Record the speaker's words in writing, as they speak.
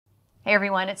Hey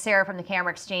everyone, it's Sarah from the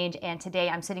Camera Exchange, and today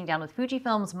I'm sitting down with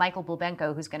Fujifilm's Michael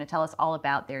Bulbenko, who's going to tell us all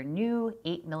about their new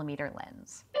 8mm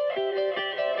lens.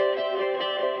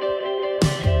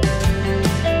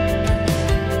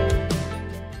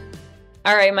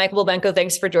 All right, Michael Bulbenko,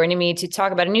 thanks for joining me to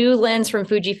talk about a new lens from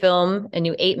Fujifilm, a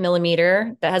new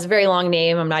 8mm that has a very long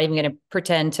name. I'm not even going to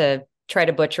pretend to try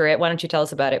to butcher it. Why don't you tell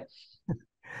us about it?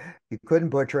 You couldn't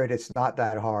butcher it. It's not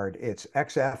that hard. It's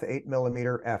XF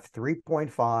 8mm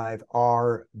f3.5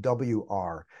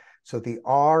 RWR. So the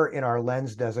R in our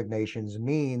lens designations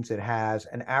means it has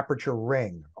an aperture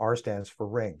ring. R stands for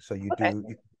ring. So you Okay.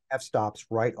 do f-stops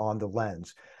right on the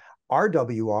lens.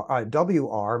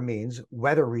 WR means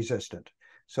weather resistant.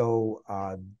 So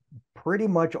pretty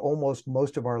much almost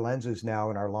most of our lenses now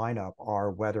in our lineup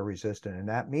are weather resistant. And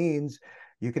that means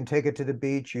you can take it to the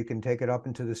beach, you can take it up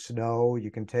into the snow, you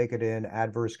can take it in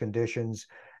adverse conditions.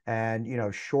 And,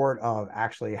 short of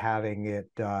actually having it,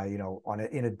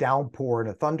 in a downpour, in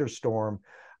a thunderstorm,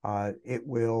 it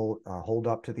will hold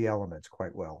up to the elements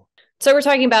quite well. So we're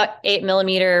talking about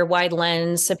 8mm wide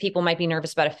lens. So people might be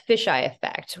nervous about a fisheye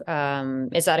effect.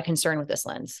 Is that a concern with this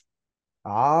lens?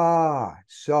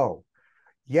 So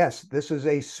yes, this is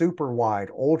a super wide,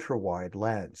 ultra wide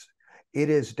lens. It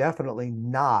is definitely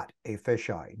not a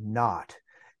fisheye, not.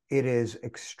 It is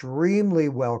extremely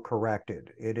well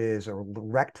corrected. It is a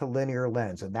rectilinear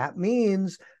lens, and that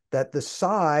means that the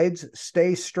sides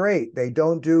stay straight. They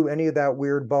don't do any of that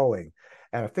weird bowing.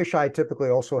 And a fisheye typically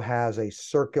also has a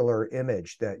circular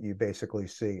image that you basically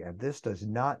see, and this does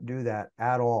not do that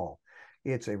at all.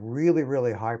 It's a really,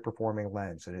 really high performing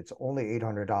lens, and it's only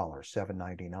 $800,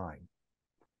 $799.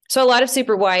 So a lot of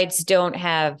super wides don't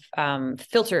have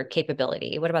filter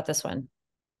capability. What about this one?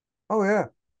 Oh yeah,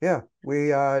 yeah. We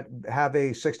have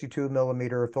a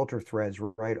 62mm filter threads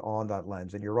right on that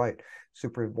lens, and you're right.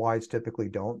 Super wides typically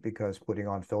don't because putting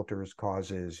on filters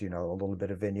causes, a little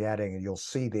bit of vignetting, and you'll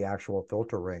see the actual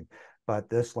filter ring. But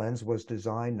this lens was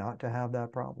designed not to have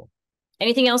that problem.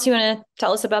 Anything else you want to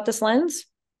tell us about this lens?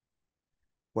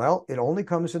 Well, it only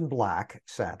comes in black,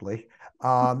 sadly.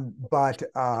 But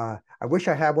I wish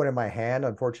I had one in my hand.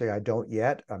 Unfortunately, I don't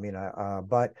yet. I mean,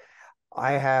 but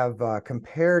I have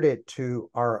compared it to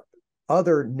our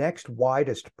other next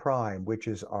widest prime, which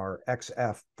is our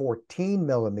XF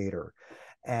 14mm.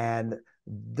 And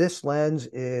this lens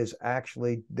is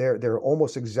actually, they're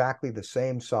almost exactly the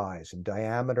same size in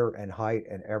diameter and height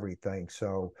and everything.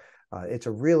 So it's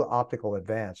a real optical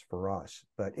advance for us,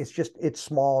 but it's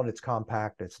small and it's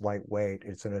compact, it's lightweight,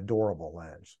 it's an adorable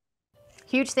lens.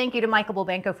 Huge thank you to Michael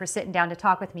Bulbenko for sitting down to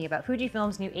talk with me about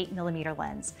Fujifilm's new 8mm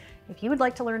lens. If you would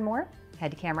like to learn more,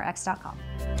 head to camerax.com.